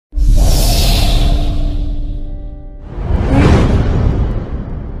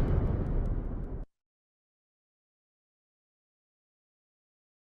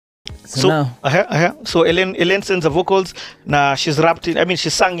So now, so Ellen sends the vocals. Now she's rapped in. I mean, she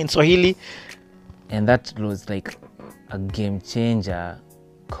sang in Swahili, and that was like a game changer,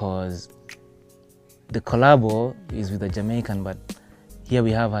 cause the collabo is with a Jamaican, but here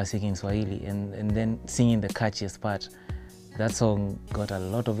we have her singing Swahili and then singing the catchiest part. That song got a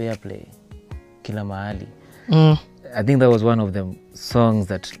lot of airplay, Kila Mahali. I think that was one of the songs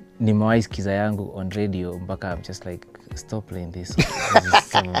that nimewahi sikiza yangu on radio mpaka I'm just like, stop playing this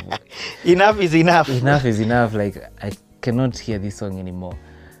song. Enough is enough. Enough is enough. Like, I cannot hear this song anymore.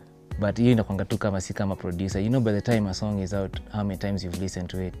 But you inakwanga tu kama si kama producer. You know, by the time a song is out, how many times you've listened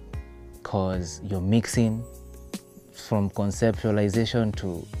to it, because you're mixing from conceptualization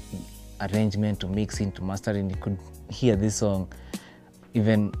to arrangement to mixing to mastering. You could hear this song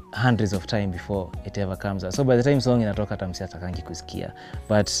even hundreds of times before it ever comes out. So by the time song inatoka tamsi atakangi kusikia.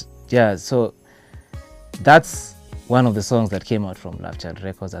 But yeah, so that's one of the songs that came out from Love Child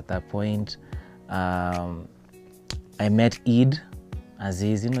Records at that point. I met Eid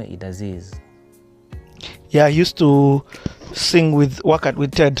Aziz, you know Eid Aziz? Yeah, I used to sing work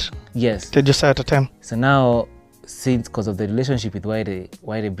with Ted. Yes. Ted Josiah at the time. So now, since because of the relationship with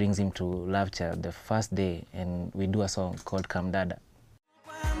Waire brings him to Love Child the first day, and we do a song called Kamdada.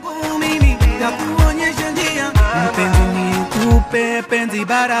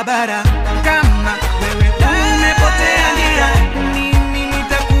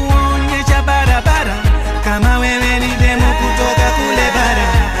 Kama wewe ni demo kutoka kule bara,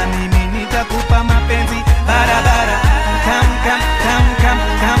 mimi nitakupa mapenzi barabara. Come dada, come dada,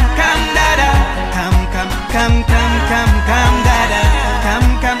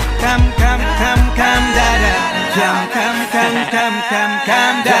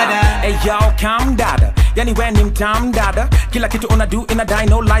 come dada. Hey y'all, come dada. Yani when him tam dada, kila kitu una do in a die,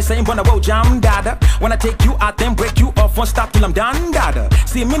 no lie, saying bona wo jam dada. When I take you out then break you off, won't stop till I'm done dada.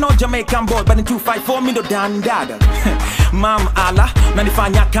 See me no Jamaican boy, but in 254 me no done dada. Mam ala,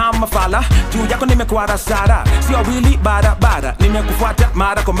 nanifanya kama fala, juu yako nimekuwa sara, sio wili bara, nimekufuata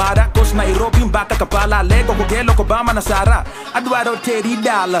mara kwa mara, coast Nairobi mpaka Kampala, Lego Kogelo Kobama na Sara. Aduaro Teddy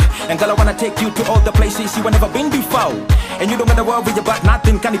Dollar, and girl I wanna take you to all the places you have never been before. And you don't gotta worry about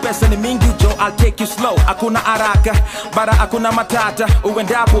nothing, kani pesa ni mingi jo, I'll take you slow. Hakuna haraka, bara hakuna matata,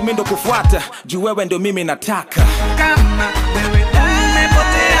 uendapo mimi ndo kufuata, juu wewe ndo mimi nataka. Kama wewe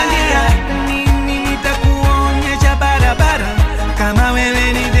umepotea njia, mimi nitakuonyesha barabara. Kama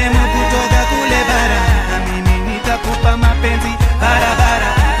wewe ni demo kutoka kule bara, mimi nitakupa mapenzi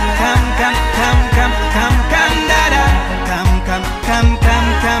barabara. Come dada, come dada,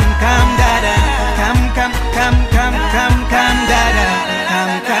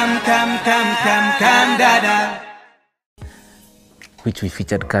 come dada, which we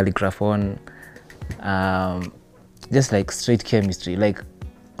featured Calligraph on. Just like straight chemistry. Like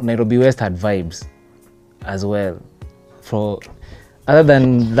Nairobi West had vibes as well. For other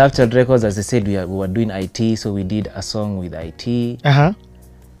than Love Child Records, as I said, we were doing IT, so we did a song with IT.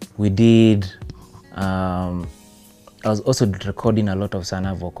 We did. I was also recording a lot of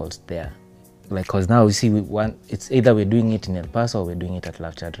Sana vocals there. Like, cause now we see it's either we're doing it in El Paso or we're doing it at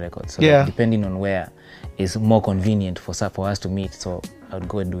Love Child Records. So like, depending on where is more convenient for us to meet, so I would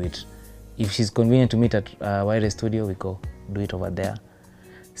go and do it. If she's convenient to meet at Waire Studio, we go do it over there.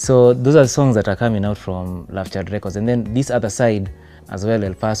 So those are songs that are coming out from Love Child Records. And then this other side as well,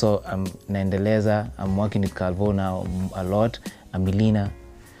 El Paso, Naendeleza, I'm working with Calvo now a lot, Amilina.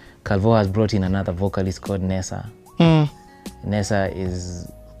 Calvo has brought in another vocalist called Nessa. Nessa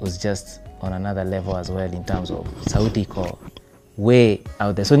was just on another level as well in terms of sauti iko way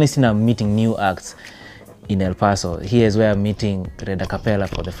out there. So next thing I'm meeting new acts in El Paso. Here is where I'm meeting Red Acapella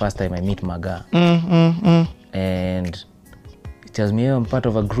for the first time. I meet Maga. And it tells me, I'm part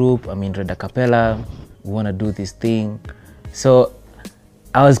of a group, I'm in Red Acapella, we want to do this thing. So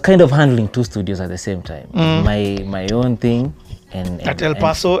I was kind of handling two studios at the same time. My own thing and at El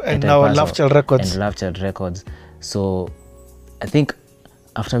Paso and now Love Child Records. And Love Child Records. So I think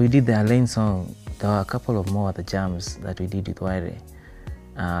after we did the Alain song, there were a couple of more other jams that we did with Waire,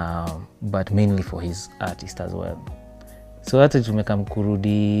 but mainly for his artist as well. So hata tumekam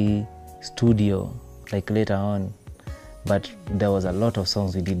kurudi studio like later on, but there was a lot of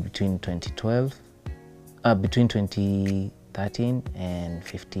songs we did between 2013 and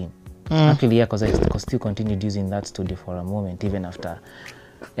 15. Actually, yeah, because I still continued using that studio for a moment, even after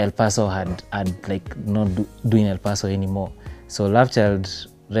El Paso had like not doing El Paso anymore. So Love Child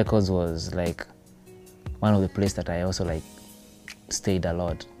Records was like one of the places that I also like stayed a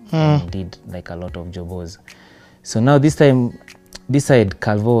lot and did like a lot of jobos. So now this time, this side,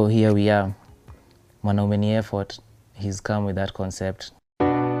 Calvo, here we are, Mwanaume ni Effort, he's come with that concept.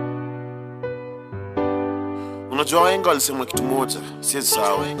 Unajua wahenga alisema kitu moja, siwezi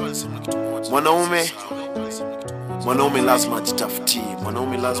sahau. Mwanaume lazima ajitafutie,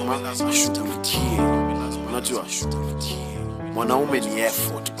 mwanaume lazima ashughulikie. Unajua mwanaume ni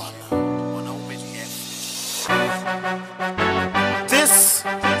effort bana. Mwanaume ni effort.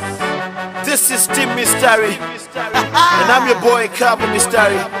 This is Team Mystery. And I'm your boy Cabo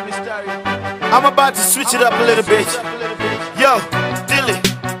Mystery. I'm about to switch it up a little bit. Yo, Dilly.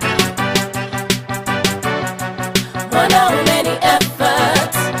 Mwanaume ni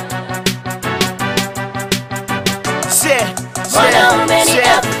effort.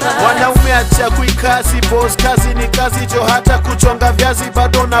 Mwanaume hachagui kazi boss, kazi ni kazi jo, hata kuchonga viazi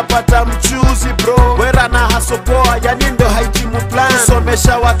bado napata mchuzi bro. Wera na hasopoa, yani ndo haijimu plan.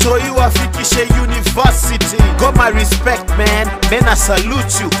 Somesha watoi wafikishe university. Got my respect man, I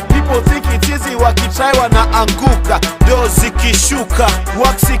salute you. People think it easy, wakitry wanaanguka. Do zikishuka,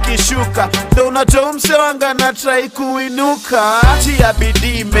 work zikishuka, ndo unajua mse wanga na try kuinuka. Tia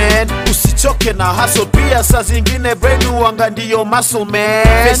bidii man, usichoke na hustle. Pia saa zingine brain wanga ndiyo muscle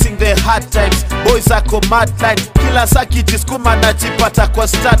man. Facing the hard times, boys ako mad line. Kila saa kijiskuma najipata kwa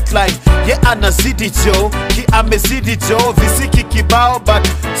start line. Anazidi jo, amezidi jo. Visiki kibao but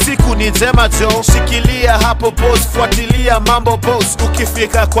siku ni njema jo. Shikilia hapo boss, fuatilia mambo boss.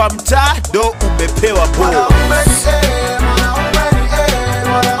 Ukifika kwa mtaa, do umepewa boss.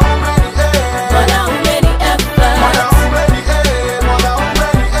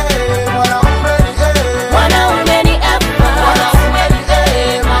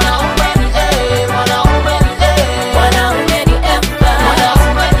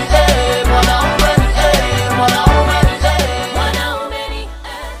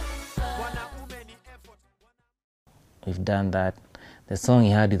 We've done that. The song he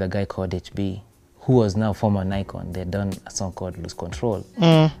had with a guy called HB, who was now former Nikon. They'd done a song called Lose Control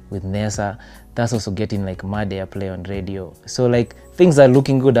with Nessa. That's also getting like mad airplay on radio. So like things are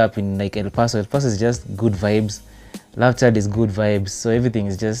looking good up in like El Paso. El Paso is just good vibes. Love Child is good vibes. So everything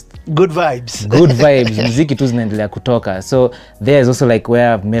is just good vibes. Good vibes. Muziki tu zinaendelea kutoka. So there's also like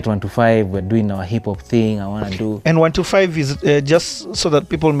where I've met 125. We're doing our hip hop thing I want to do. And 125 is just so that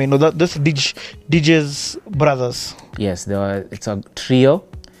people may know that this DJ's brothers. Yes, it's a trio.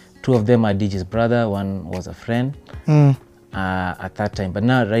 2 of them are DJ's brother. 1 was a friend at that time. But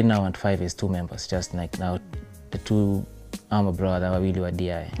now, right now, 125 is 2 members. Just like now, the 2 armor brother wawili wa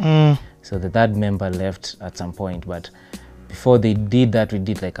DI. So the third member left at some point. But before they did that, we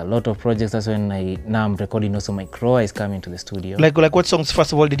did like a lot of projects. That's when now I'm recording also. My Croa is coming to the studio. Like what songs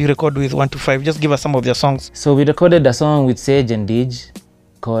first of all did you record with 125? Just give us some of their songs. So we recorded a song with Sage and Dij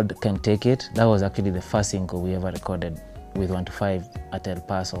called Can't Take It. That was actually the first single we ever recorded with 125 at El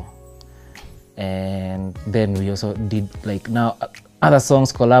Paso. And then we also did like now other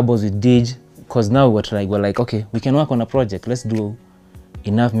songs, collabos with Dij, because now we're like, okay, we can work on a project. Let's do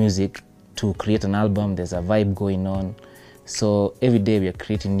enough music to create an album. There's a vibe going on. So every day we are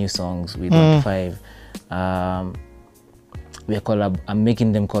creating new songs with 125. I'm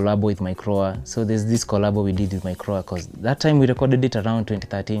making them collabo with my Croa. So there's this collabo we did with my Croa, because that time we recorded it around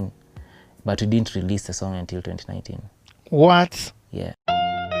 2013, but we didn't release the song until 2019. What? Yeah.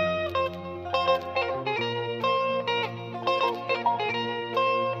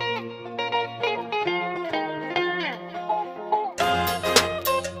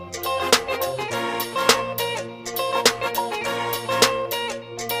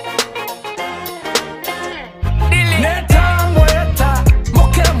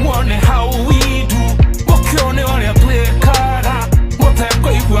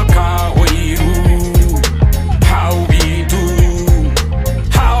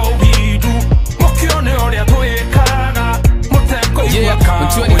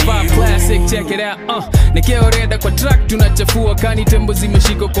 Check it out, nikioreda kwa track tunachafua kani tembo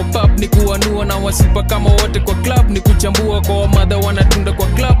zimeshika kwa pub ni kuanua na wasipa kama wote kwa club ni kuchambua kwa wamadha wanatunda kwa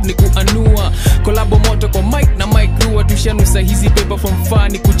club ni kuanua kolabo moto kwa mic na mic rua tushanusa hizi paper from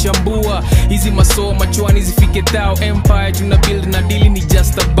far ni kuchambua hizi maso machwani zifike thao empire tuna build na dili ni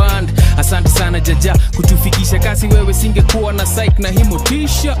just a band. Asante sana jaja kutufikisha kasi wewe singekuwa na psych na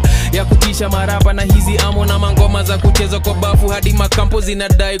himotisha ya kutisha maraba na hizi amo na mangoma za kucheza kwa bafu hadi makampo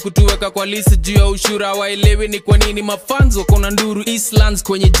zinadai kutuweka kwa list juu ya ushura waelewe ni kwa nini mafans wako na nduru Eastlands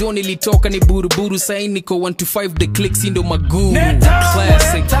kwenye John ilitoka ni buruburu saini kwa 125 the clicks ndo maguru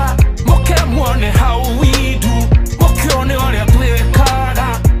classic moke muone how we do moke one ole play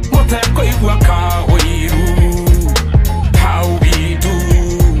kara mote ko igwa ka oiru how we do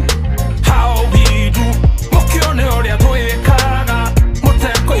moke one ole play kara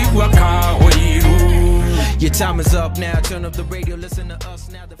mote ko igwa ka oiru. Your time is up now, turn up the radio, listen to us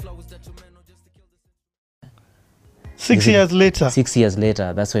now, the flow is detrimental just to kill 6 years later. 6 years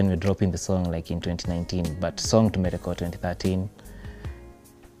later, that's when we're dropping the song, like in 2019. But song to record 2013.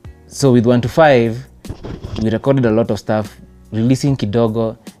 So with 1 to 5, we recorded a lot of stuff, releasing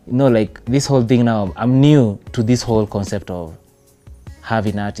kidogo. You know, like this whole thing now, I'm new to this whole concept of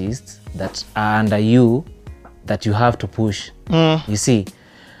having artists that are under you, that you have to push. You see?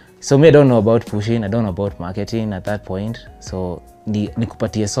 So me, I don't know about pushing, I don't know about marketing at that point. So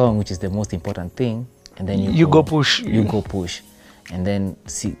nikupatie song, which is the most important thing, and then you go push. You go push, and then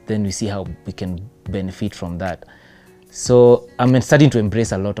we see how we can benefit from that. So I'm starting to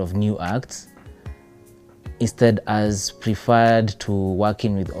embrace a lot of new acts, instead as preferred to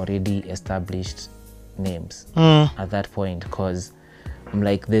working with already established names at that point, because I'm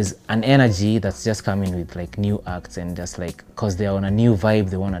like, there's an energy that's just coming with like new acts, and just like, because they're on a new vibe,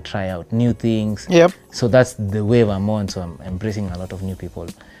 they want to try out new things. Yep. So that's the wave I'm on. So I'm embracing a lot of new people,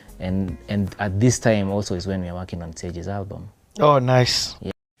 and at this time also is when we're working on Sage's album. Oh, nice.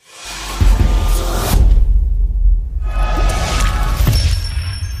 Yeah.